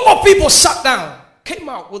 a group of people sat down, came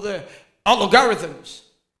out with the algorithms.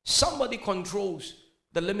 Somebody controls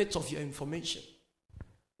the limits of your information.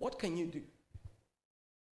 What can you do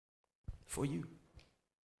for you?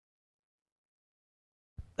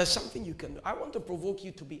 There's something you can do. I want to provoke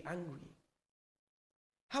you to be angry.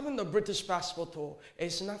 Having a British passport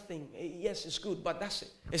is nothing. Yes, it's good, but that's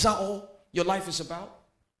it. Is that all your life is about?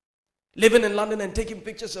 Living in London and taking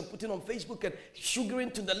pictures and putting on Facebook and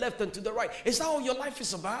sugaring to the left and to the right. Is that all your life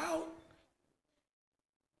is about?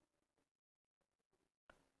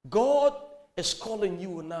 God is calling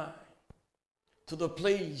you and I to the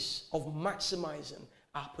place of maximizing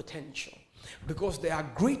our potential, because there are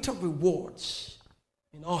greater rewards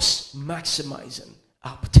in us maximizing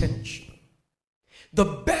our potential. The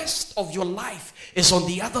best of your life is on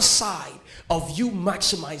the other side of you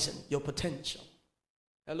maximizing your potential.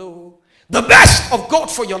 Hello? The best of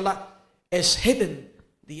God for your life is hidden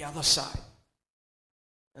the other side.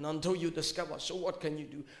 And until you discover, so what can you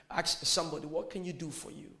do? Ask somebody, what can you do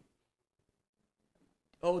for you?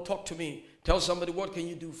 Oh, talk to me. Tell somebody, what can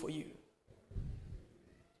you do for you?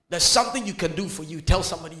 There's something you can do for you. Tell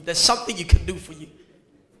somebody, there's something you can do for you.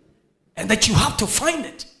 And that you have to find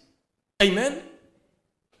it. Amen?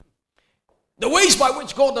 The ways by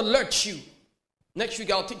which God alerts you. Next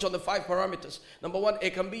week I'll teach on the 5 parameters. Number 1,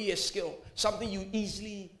 it can be a skill. Something you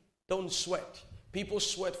easily don't sweat. People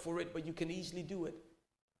sweat for it, but you can easily do it.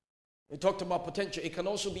 We talked about potential. It can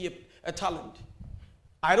also be a talent.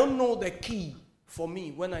 I don't know the key for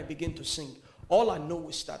me when I begin to sing. All I know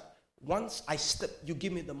is that Once I step, you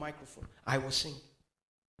give me the microphone, I will sing.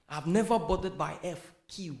 I've never bothered by F,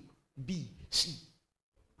 Q, B, C.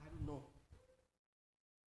 I don't know.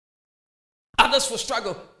 Others will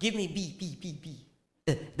struggle. Give me B, B, B,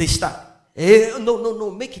 B. They start.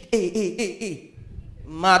 No. Make it A.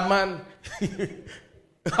 Madman.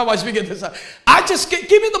 How I speak this? I just give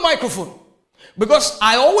me the microphone. Because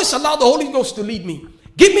I always allow the Holy Ghost to lead me.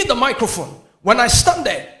 Give me the microphone. When I stand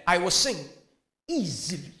there, I will sing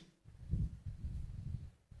easily.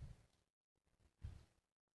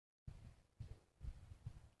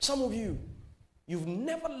 Some of you, you've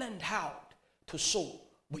never learned how to sew,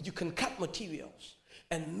 but you can cut materials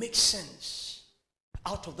and make sense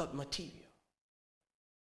out of that material.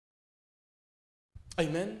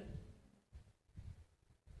 Amen.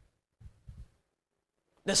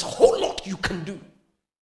 There's a whole lot you can do.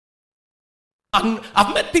 And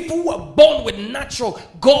I've met people who are born with natural,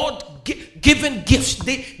 God-given gifts.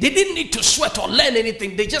 They didn't need to sweat or learn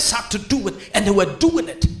anything. They just had to do it, and they were doing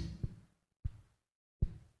it.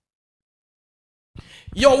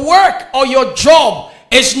 Your work or your job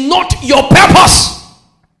is not your purpose.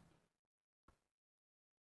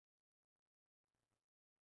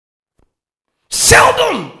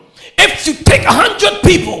 Seldom. If you take 100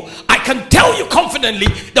 people, I can tell you confidently,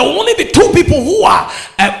 there will only be 2 people who are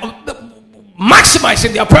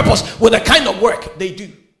maximizing their purpose with the kind of work they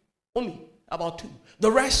do. Only about 2.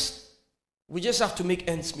 The rest, we just have to make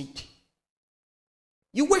ends meet.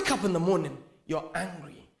 You wake up in the morning, you're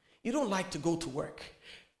angry. You don't like to go to work.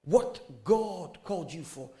 What God called you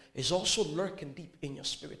for is also lurking deep in your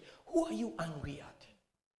spirit. Who are you angry at?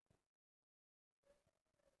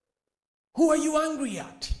 Who are you angry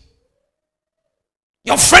at?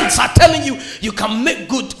 Your friends are telling you you can make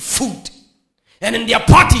good food. And in their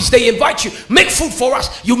parties, they invite you. Make food for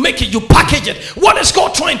us. You make it, you package it. What is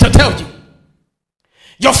God trying to tell you?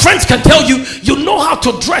 Your friends can tell you, you know how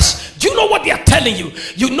to dress. Do you know what they are telling you?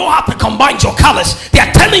 You know how to combine your colors. They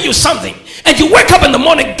are telling you something. And you wake up in the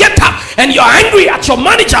morning, get up, and you're angry at your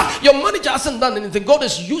manager. Your manager hasn't done anything. God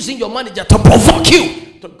is using your manager to provoke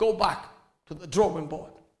you to go back to the drawing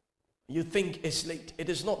board. You think it's late. It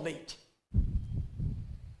is not late.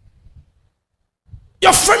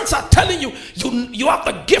 Your friends are telling you, you have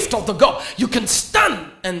the gift of the God. You can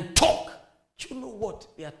stand and talk. Do you know what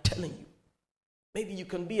they are telling you? Maybe you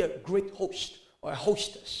can be a great host or a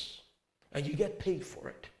hostess and you get paid for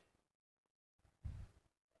it.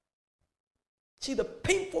 See, the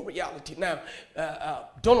painful reality. Now,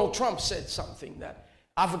 Donald Trump said something that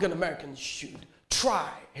African Americans should try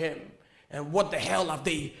him. And what the hell have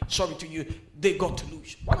they, sorry to you, they got to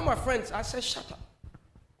lose? One of my friends, I said, shut up.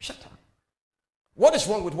 Shut up. What is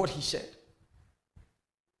wrong with what he said?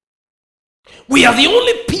 We are the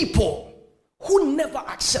only people who never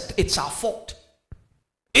accept it's our fault.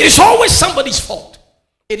 It is always somebody's fault.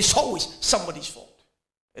 It is always somebody's fault.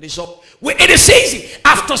 It is easy.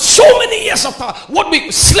 After so many years of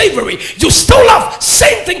slavery, you still have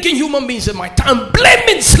same thinking human beings in my time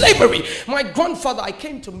blaming slavery. My grandfather, I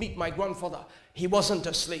came to meet my grandfather. He wasn't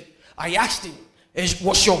a slave. I asked him,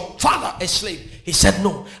 was your father a slave? He said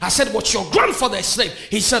no. I said, was your grandfather a slave?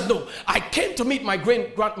 He said no. I came to meet my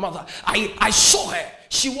grandmother. I saw her.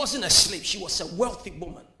 She wasn't a slave. She was a wealthy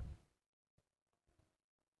woman.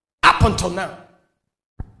 Up until now.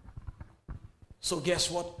 So guess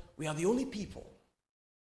what? We are the only people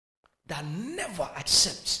that never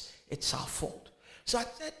accepts it's our fault. So I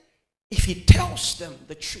said, if he tells them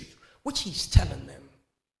the truth, which he's telling them,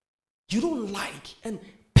 you don't like, and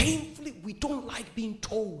painfully we don't like being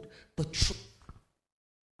told the truth.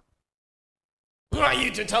 Who are you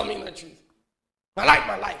to tell me the truth? I like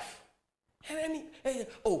my life.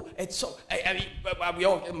 It's so. We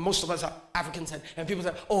all, most of us are Africans, and people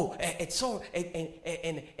say, "Oh, it's so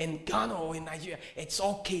in Ghana or in Nigeria, it's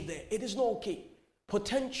okay there." It is not okay.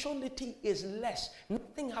 Potentiality is less.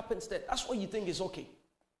 Nothing happens there. That's what you think is okay.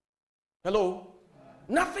 Hello,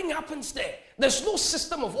 nothing happens there. There's no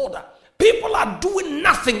system of order. People are doing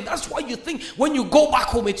nothing. That's why you think when you go back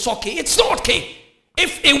home, it's okay. It's not okay.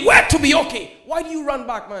 If it were to be okay, why do you run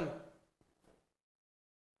back, man?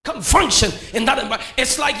 Can function in that environment.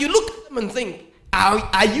 It's like you look at them and think,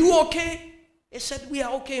 are you okay? They said, we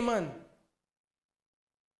are okay, man.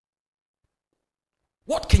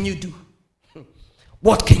 What can you do?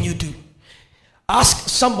 What can you do? Ask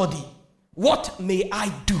somebody, what may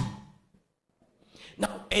I do?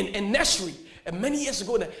 Now, in nursery, many years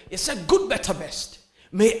ago, it said, good, better, best.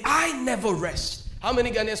 May I never rest. How many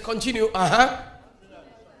Ghanaians continue?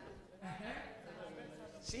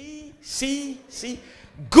 See.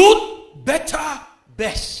 Good, better,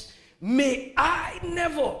 best. May I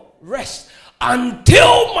never rest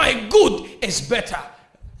until my good is better.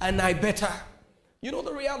 And I better. You know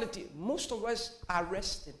the reality, most of us are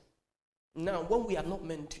resting now when we are not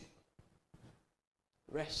meant to.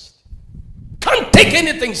 Rest. Can't take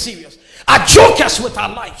anything serious. Are jokers with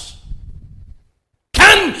our lives.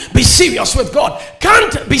 Can't be serious with God.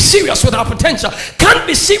 Can't be serious with our potential. Can't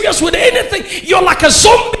be serious with anything. You're like a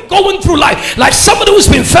zombie going through life. Like somebody who's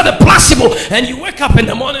been fed a placebo. And you wake up in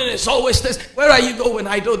the morning and it's always this. Where are you going?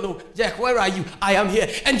 I don't know. Jack, where are you? I am here.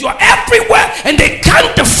 And you're everywhere. And they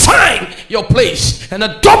can't define your place. And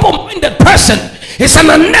a double-minded person is an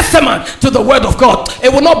anathema to the word of God.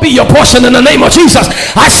 It will not be your portion in the name of Jesus.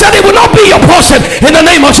 I said it will not be your portion in the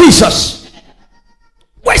name of Jesus.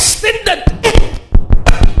 Wasting the day.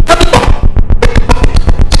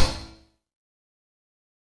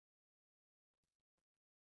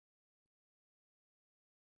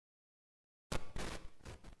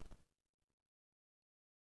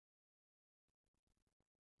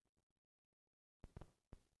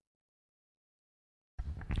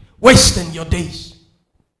 Wasting your days.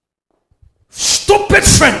 Stupid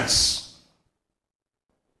friends.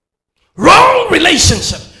 Wrong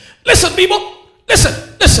relationship. Listen, people.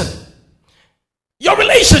 Listen. Your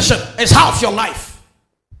relationship is half your life.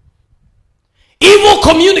 Evil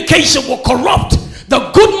communication will corrupt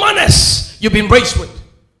the good manners you've been raised with.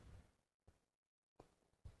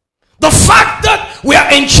 The fact that we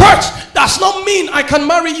are in church does not mean I can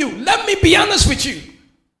marry you. Let me be honest with you.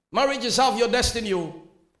 Marriage is half your destiny.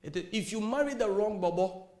 If you marry the wrong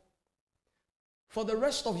bobo, for the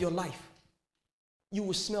rest of your life, you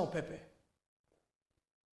will smell pepper.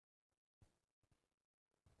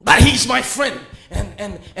 But he's my friend,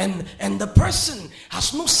 and the person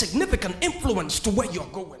has no significant influence to where you're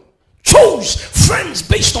going. Choose friends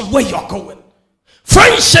based on where you're going.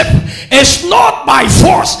 Friendship is not by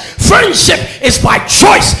force. Friendship is by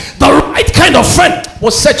choice. The right kind of friend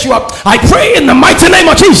will set you up. I pray in the mighty name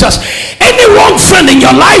of Jesus. Any wrong friend in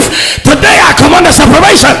your life, today I command a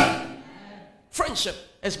separation. Friendship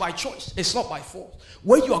is by choice. It's not by force.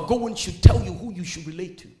 Where you are going should tell you who you should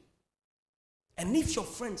relate to. And if your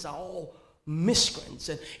friends are all miscreants,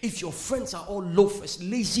 and if your friends are all loafers,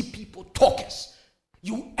 lazy people, talkers,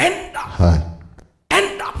 you end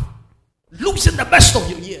up losing the best of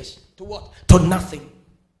your years. To what? To nothing.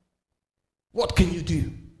 What can you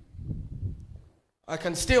do? I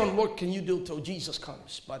can stay on what can you do till Jesus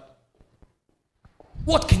comes, but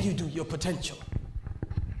what can you do? Your potential.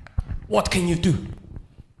 What can you do?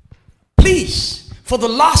 Please, for the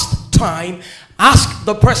last time, ask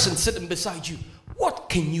the person sitting beside you, what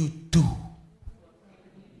can you do?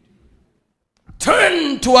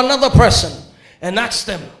 Turn to another person and ask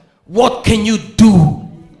them, what can you do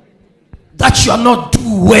that you are not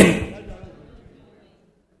doing?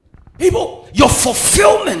 People, your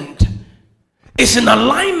fulfillment is in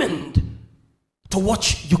alignment to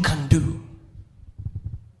what you can do.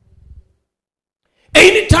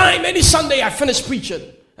 Anytime, any Sunday I finish preaching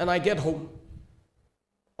and I get home,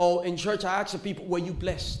 or in church I ask the people, were you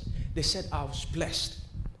blessed? They said, I was blessed.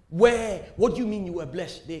 Where? What do you mean you were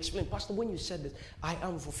blessed? They explained, Pastor, when you said this, I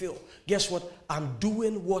am fulfilled. Guess what? I'm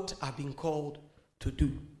doing what I've been called to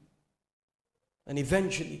do. And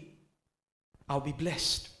eventually, I'll be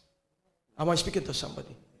blessed. Am I speaking to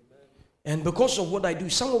somebody? And because of what I do,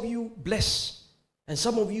 some of you bless, and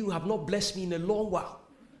some of you have not blessed me in a long while.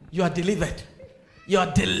 You are delivered. You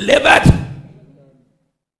are delivered.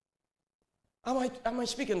 Am I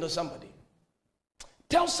speaking to somebody?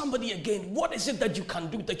 Tell somebody again, what is it that you can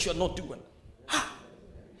do that you're not doing?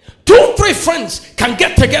 2, 3 friends can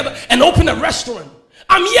get together and open a restaurant.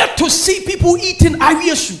 I'm yet to see people eating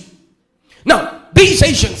Irish. Now, these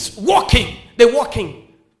Asians they're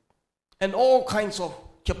walking, and all kinds of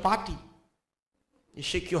chapati. You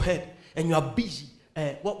shake your head, and you are busy.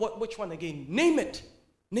 Which one again? Name it.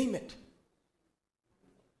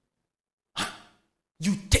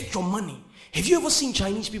 You take your money. Have you ever seen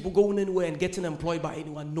Chinese people going anywhere and getting employed by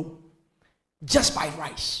anyone? No. Just by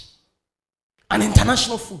rice. An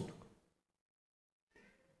international food.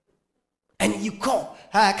 And you call,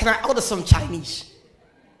 can I order some Chinese?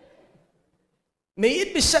 May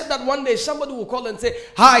it be said that one day somebody will call and say,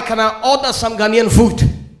 hi, can I order some Ghanaian food?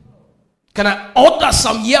 Can I order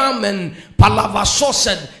some yam and palava sauce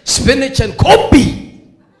and spinach and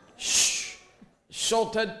kopi?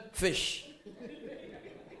 Salted fish.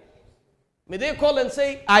 May they call and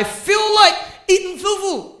say, I feel like eating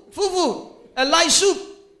fufu, and light soup.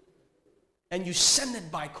 And you send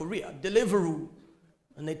it by courier, Deliveroo,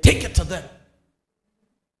 and they take it to them.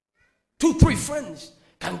 2, 3 friends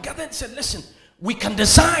can gather and say, listen, we can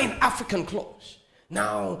design African clothes.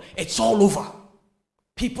 Now it's all over.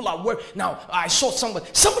 People are working. Now, I saw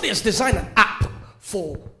somebody has designed an app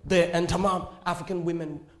for the Entamam African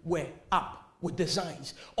women wear app with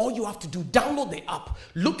designs. All you have to do, download the app,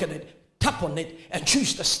 look at it, tap on it, and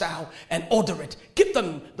choose the style and order it. Give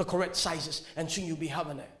them the correct sizes, and soon you'll be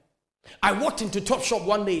having it. I walked into Topshop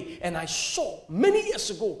one day and I saw many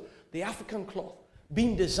years ago the African cloth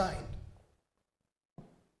being designed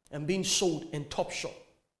and being sold in Topshop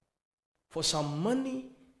for some money.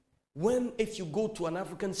 When if you go to an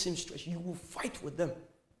African seamstress, you will fight with them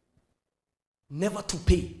never to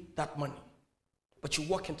pay that money. But you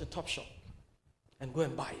walk into Topshop and go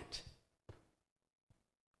and buy it.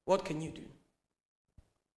 What can you do?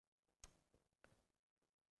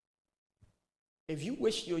 If you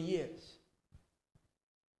waste your years,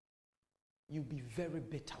 you'll be very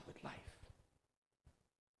bitter with life.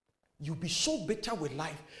 You'll be so bitter with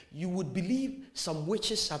life, you would believe some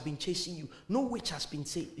witches have been chasing you. No witch has been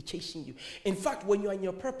chasing you. In fact, when you are in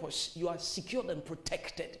your purpose, you are secured and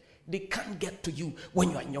protected. They can't get to you when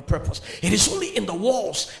you are in your purpose. It is only in the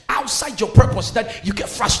walls outside your purpose that you get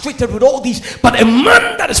frustrated with all these. But a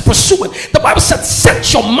man that is pursuing, the Bible said,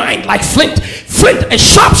 set your mind like flint and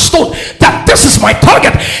sharp stone, that this is my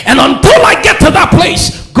target. And until I get to that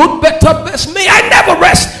place, good, better, best, may I never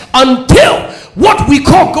rest until what we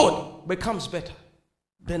call good becomes better.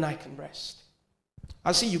 Then I can rest.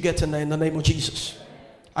 I see you getting there in the name of Jesus.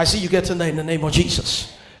 I see you getting there in the name of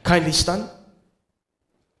Jesus. Kindly stand.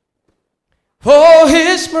 For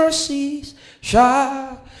his mercies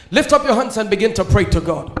shall. Lift up your hands and begin to pray to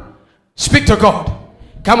God. Speak to God.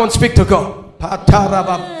 Come on, speak to God.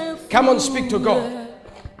 Come on, speak to God.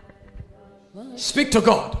 Speak to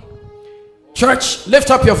God. Church,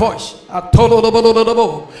 lift up your voice.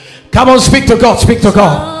 Come on, speak to God. Speak to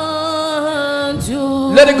God.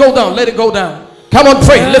 Let it go down. Let it go down. Come on,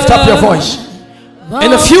 pray. Lift up your voice.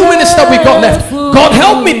 In a few minutes that we got left, God,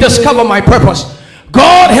 help me discover my purpose.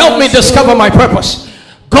 God, help me discover my purpose.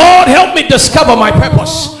 God, help me discover my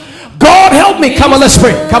purpose. God, help me. Come on, let's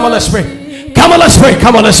pray. Come on, let's pray. Come on, let's pray.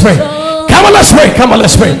 Come on, let's pray. Come on, let's pray. Come on,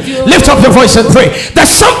 let's pray. Lift up your voice and pray. There's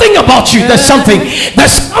something about you. There's something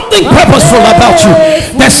purposeful about you.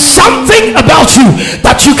 There's something about you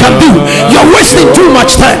that you can do. You're wasting too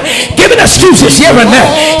much time giving excuses here and there,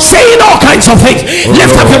 saying all kinds of things.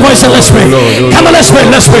 Lift up your voice and let's pray. Come on, let's pray.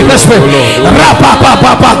 Let's pray. Let's pray.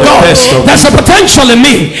 God, there's a potential in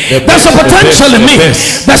me. There's a potential in me.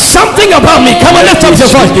 There's something about me. Come on, lift up your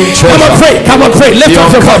voice. Come on, pray. Come on, pray. Lift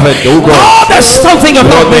up your voice. Oh, there's something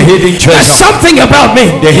about me. There's something about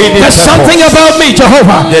me. There's something about me,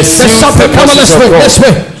 Jehovah. There's something. Come on, let's pray. Let's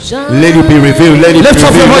pray. Let it be revealed. Let it be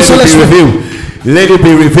revealed. Let it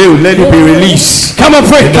be revealed. Let it be released. Come on,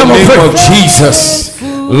 pray. Come on, pray. In the name of Jesus.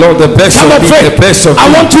 Lord, the best of me, the best of me. I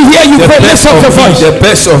want to hear you pray. Lift up your voice. The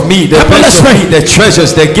best of me, the best of me, the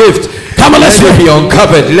treasures, the gift. Come on, let's let it be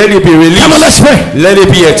uncovered. Let it be released. Come on, let's pray. Let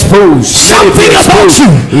it be exposed. Something about you.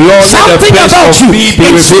 Lord, something about you.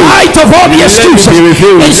 In spite of all the excuses.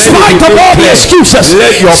 In spite of all the excuses.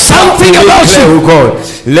 Let your something about you. Oh God.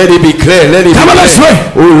 Let it be clear. Let it be clear. Come on, let's pray.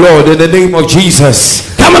 Oh Lord, in the name of Jesus.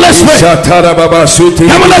 Come on, let's pray.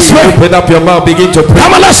 Come on, let's pray. Open up your mouth, begin to pray.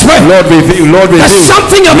 Come on, let's pray. Lord, reveal. Lord, reveal. There's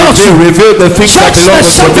something about you. Reveal the things that belong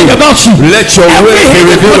unto me. About you. Let your will be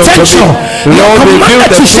revealed unto me. Lord, reveal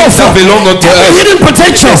the things that belong unto us. Hidden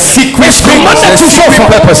potential. The secret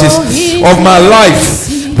purposes of my life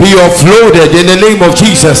be offloaded in the name of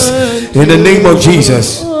Jesus. In the name of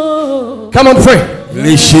Jesus. Come on, pray.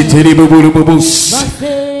 Pray.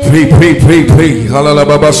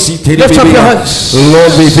 Lift up your hands.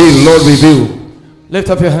 Lord, reveal. Lord, reveal. Lift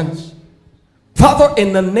up your hands. Father,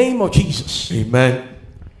 in the name of Jesus. Amen.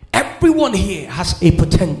 Everyone here has a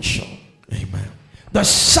potential. Amen. There's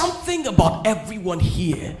something about everyone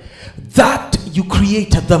here that you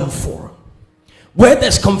created them for. Where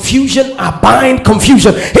there's confusion, I bind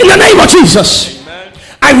confusion in the name of Jesus. Amen.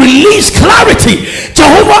 I release clarity.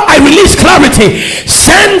 Jehovah, I release clarity.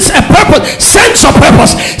 Sense of purpose, sense of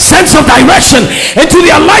direction into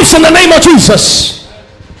their lives in the name of Jesus.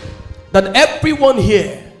 That everyone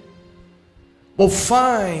here will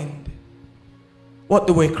find what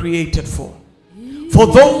they were created for. For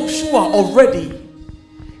those who are already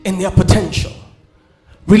in their potential,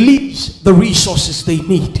 release the resources they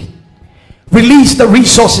need. Release the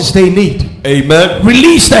resources they need. Amen.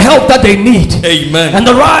 Release the help that they need. Amen. And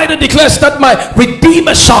the writer declares that my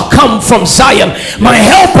redeemer shall come from Zion. My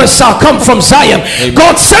helpers shall come from Zion. Amen.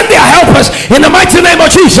 God, send their helpers in the mighty name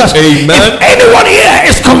of Jesus. Amen. If anyone here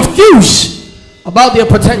is confused about their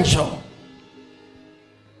potential,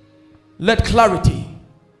 let clarity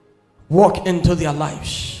walk into their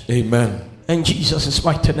lives. Amen. In Jesus'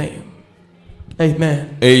 mighty name.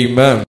 Amen. Amen.